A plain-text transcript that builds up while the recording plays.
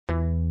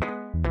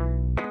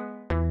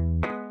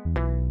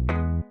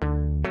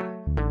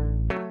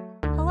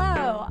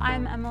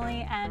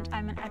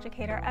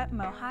educator at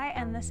MOHAI,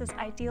 and this is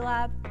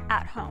IDLab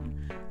at Home.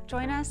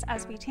 Join us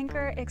as we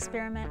tinker,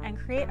 experiment, and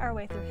create our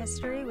way through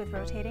history with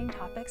rotating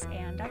topics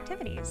and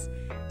activities.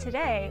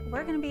 Today,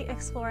 we're going to be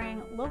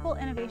exploring local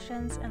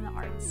innovations in the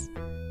arts.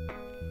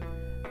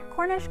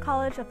 Cornish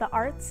College of the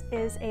Arts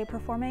is a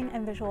performing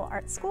and visual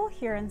arts school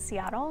here in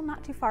Seattle,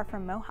 not too far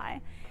from MOHAI.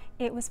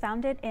 It was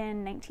founded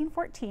in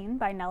 1914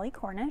 by Nellie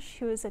Cornish,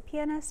 who is a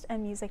pianist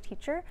and music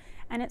teacher,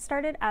 and it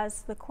started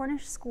as the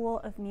Cornish School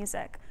of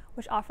Music,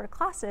 which offered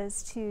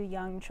classes to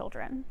young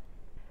children.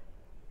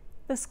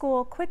 The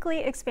school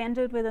quickly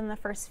expanded within the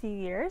first few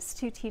years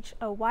to teach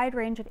a wide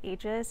range of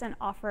ages and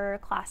offer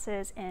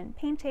classes in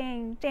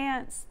painting,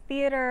 dance,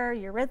 theater,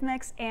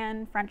 eurythmics,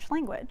 and French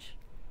language.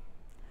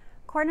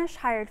 Cornish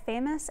hired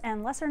famous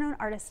and lesser-known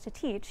artists to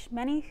teach,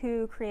 many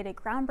who created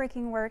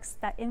groundbreaking works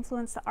that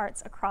influenced the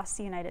arts across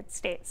the United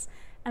States,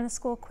 and the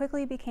school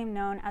quickly became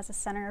known as a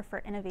center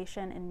for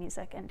innovation in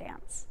music and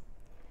dance.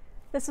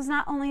 This was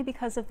not only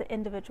because of the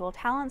individual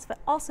talents, but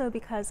also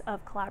because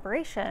of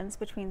collaborations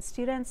between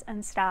students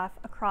and staff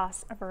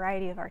across a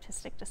variety of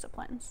artistic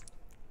disciplines.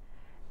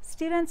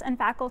 Students and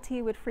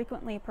faculty would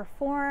frequently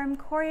perform,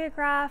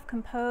 choreograph,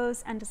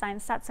 compose, and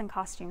design sets and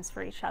costumes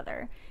for each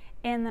other.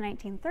 In the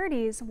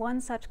 1930s, one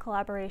such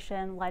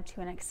collaboration led to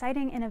an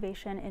exciting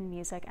innovation in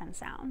music and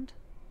sound.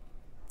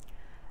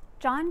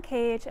 John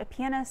Cage, a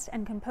pianist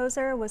and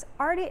composer, was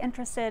already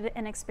interested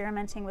in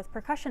experimenting with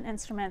percussion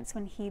instruments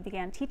when he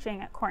began teaching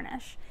at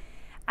Cornish.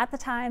 At the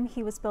time,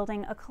 he was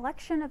building a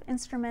collection of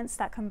instruments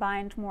that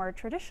combined more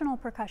traditional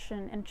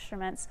percussion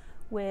instruments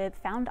with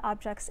found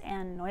objects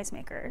and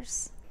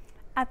noisemakers.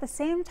 At the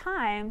same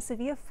time,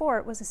 Syvilla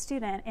was a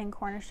student in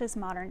Cornish's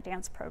modern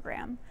dance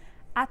program.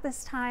 At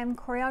this time,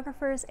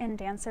 choreographers and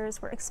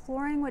dancers were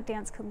exploring what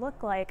dance could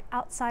look like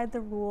outside the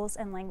rules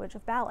and language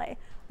of ballet,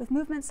 with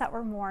movements that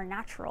were more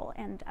natural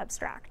and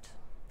abstract.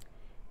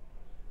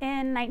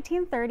 In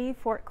 1930,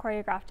 Fort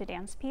choreographed a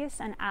dance piece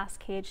and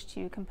asked Cage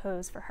to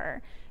compose for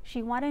her.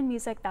 She wanted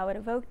music that would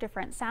evoke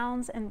different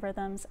sounds and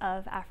rhythms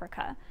of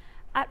Africa.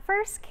 At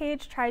first,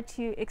 Cage tried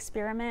to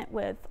experiment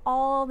with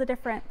all the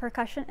different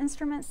percussion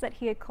instruments that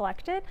he had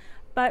collected,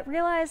 but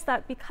realized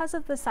that because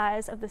of the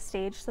size of the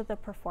stage that the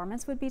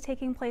performance would be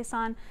taking place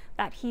on,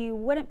 that he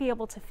wouldn't be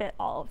able to fit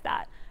all of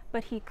that,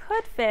 but he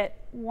could fit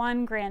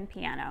one grand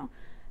piano.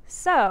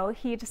 So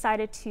he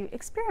decided to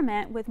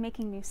experiment with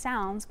making new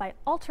sounds by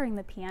altering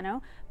the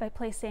piano by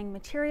placing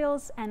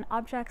materials and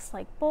objects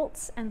like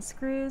bolts and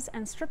screws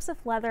and strips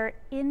of leather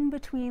in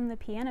between the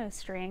piano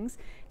strings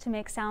to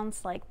make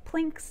sounds like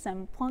plinks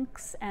and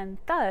plunks and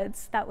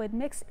thuds that would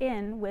mix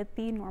in with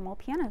the normal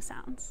piano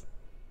sounds.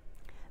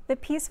 The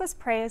piece was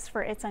praised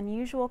for its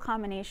unusual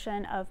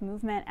combination of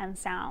movement and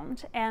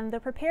sound, and the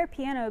prepared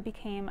piano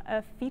became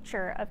a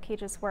feature of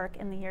Cage's work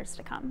in the years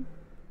to come.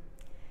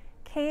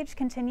 Cage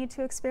continued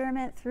to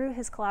experiment through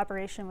his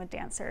collaboration with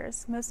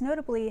dancers, most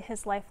notably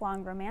his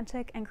lifelong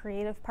romantic and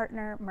creative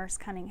partner, Merce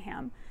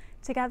Cunningham.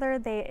 Together,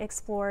 they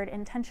explored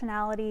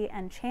intentionality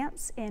and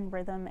chance in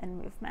rhythm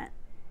and movement.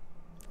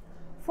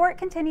 Fort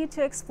continued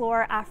to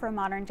explore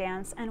Afro-modern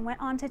dance and went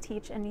on to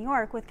teach in New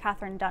York with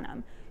Katherine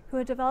Dunham, who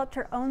had developed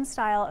her own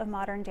style of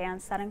modern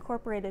dance that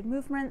incorporated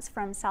movements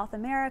from South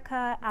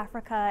America,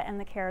 Africa, and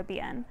the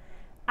Caribbean.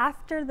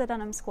 After the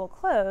Dunham School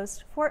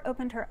closed, Fort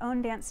opened her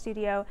own dance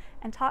studio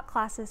and taught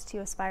classes to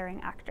aspiring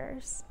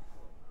actors.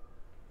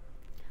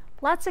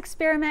 Let's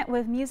experiment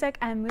with music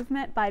and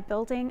movement by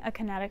building a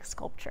kinetic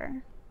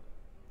sculpture.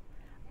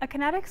 A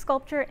kinetic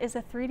sculpture is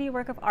a 3D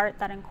work of art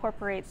that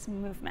incorporates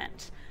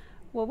movement.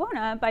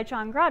 Wawona by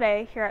John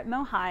Grade here at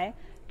MOHAI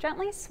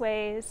gently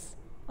sways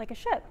like a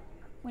ship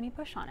when you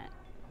push on it.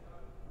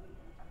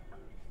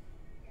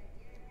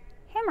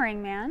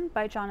 Hammering Man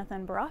by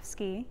Jonathan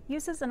Borofsky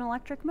uses an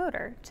electric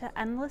motor to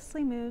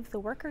endlessly move the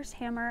worker's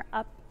hammer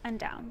up and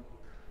down.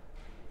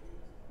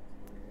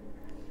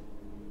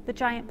 The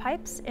Giant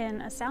Pipes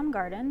in A Sound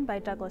Garden by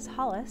Douglas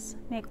Hollis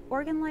make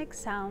organ-like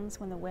sounds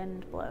when the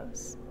wind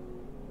blows.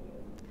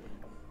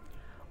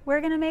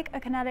 We're going to make a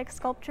kinetic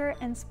sculpture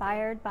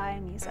inspired by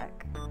music.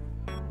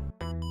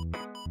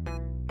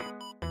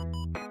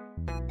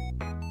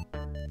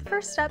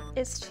 First step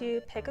is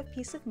to pick a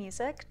piece of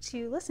music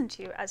to listen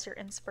to as your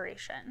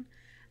inspiration.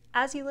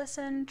 As you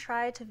listen,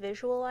 try to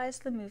visualize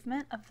the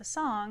movement of the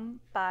song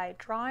by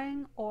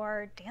drawing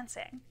or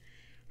dancing.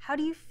 How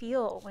do you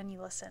feel when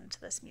you listen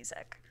to this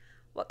music?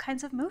 What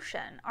kinds of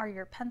motion are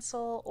your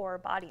pencil or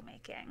body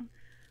making?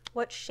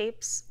 What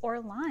shapes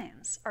or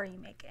lines are you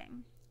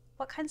making?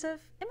 What kinds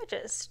of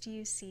images do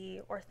you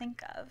see or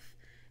think of?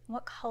 And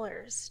what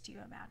colors do you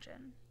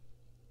imagine?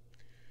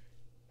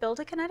 Build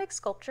a kinetic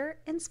sculpture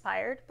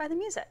inspired by the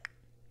music.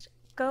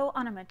 Go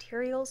on a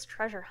materials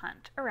treasure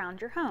hunt around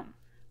your home,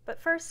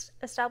 but first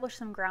establish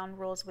some ground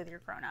rules with your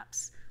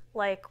grown-ups,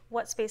 like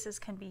what spaces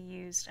can be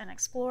used and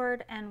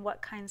explored and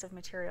what kinds of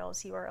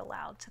materials you are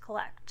allowed to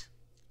collect.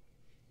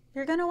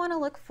 You're going to want to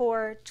look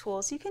for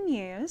tools you can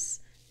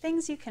use,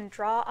 things you can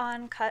draw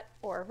on, cut,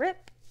 or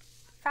rip,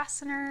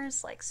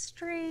 fasteners like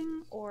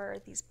string or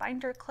these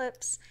binder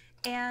clips,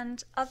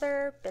 and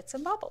other bits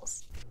and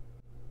baubles.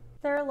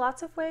 There are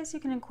lots of ways you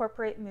can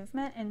incorporate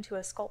movement into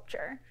a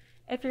sculpture.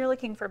 If you're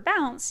looking for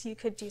bounce, you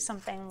could do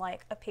something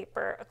like a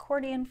paper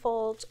accordion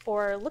fold,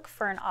 or look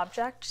for an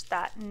object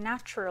that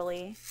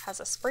naturally has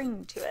a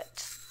spring to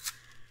it.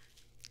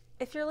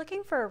 If you're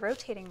looking for a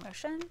rotating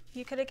motion,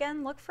 you could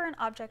again look for an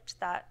object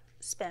that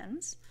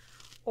spins,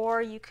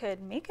 or you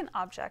could make an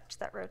object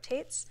that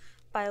rotates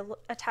by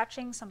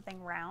attaching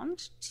something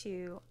round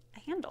to a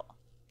handle.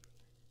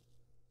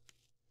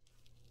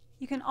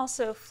 You can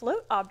also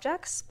float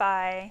objects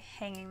by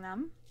hanging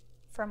them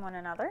from one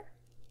another.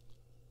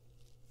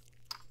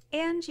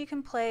 And you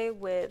can play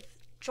with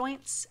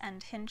joints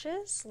and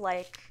hinges,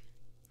 like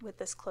with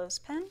this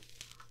clothespin,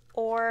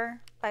 or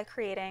by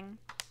creating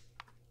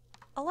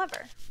a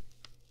lever.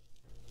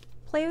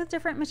 Play with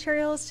different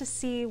materials to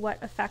see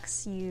what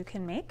effects you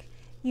can make.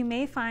 You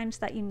may find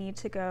that you need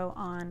to go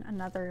on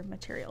another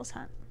materials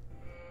hunt.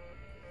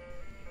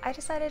 I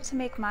decided to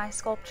make my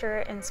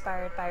sculpture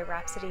inspired by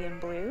Rhapsody in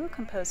Blue,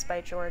 composed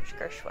by George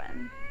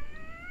Gershwin.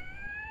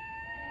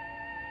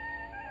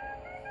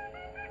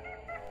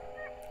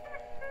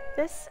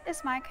 This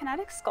is my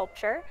kinetic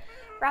sculpture.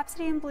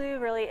 Rhapsody in Blue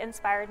really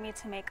inspired me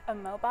to make a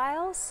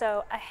mobile,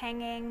 so a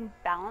hanging,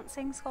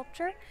 balancing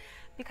sculpture,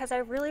 because I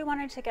really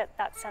wanted to get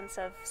that sense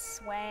of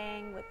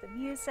swaying with the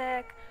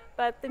music,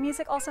 but the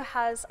music also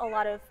has a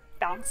lot of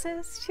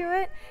bounces to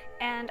it,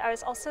 and I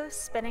was also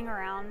spinning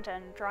around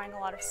and drawing a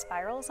lot of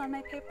spirals on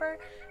my paper,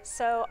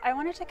 so I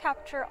wanted to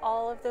capture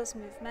all of those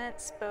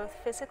movements both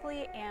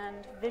physically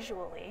and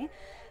visually.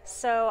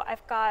 So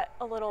I've got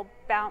a little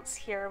bounce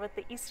here with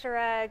the Easter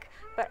egg,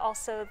 but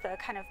also the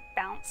kind of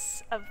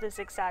bounce of the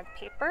zigzag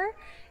paper,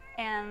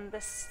 and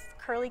this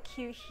curly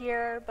cue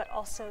here, but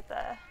also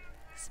the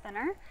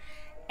spinner.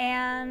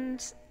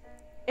 And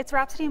it's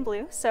Rhapsody in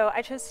Blue, so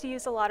I chose to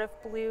use a lot of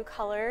blue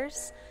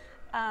colors.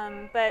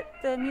 But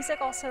the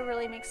music also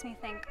really makes me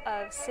think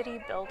of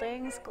city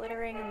buildings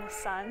glittering in the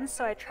sun,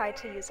 so I tried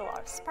to use a lot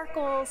of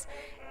sparkles.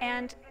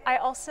 And I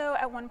also,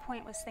 at one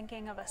point, was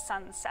thinking of a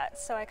sunset,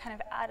 so I kind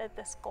of added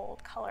this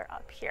gold color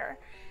up here.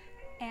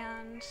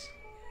 And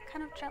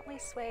kind of gently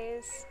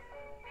sways,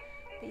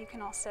 but you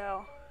can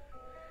also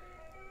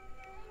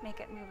make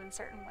it move in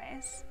certain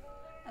ways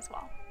as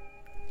well.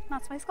 And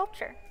that's my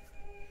sculpture.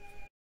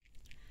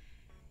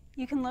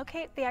 You can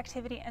locate the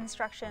activity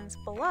instructions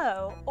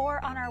below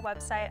or on our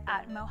website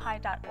at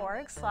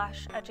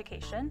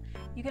mohai.org/education.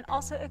 You can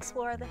also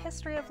explore the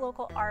history of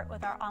local art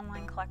with our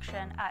online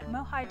collection at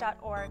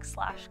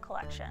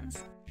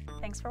mohai.org/collections.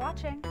 Thanks for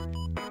watching.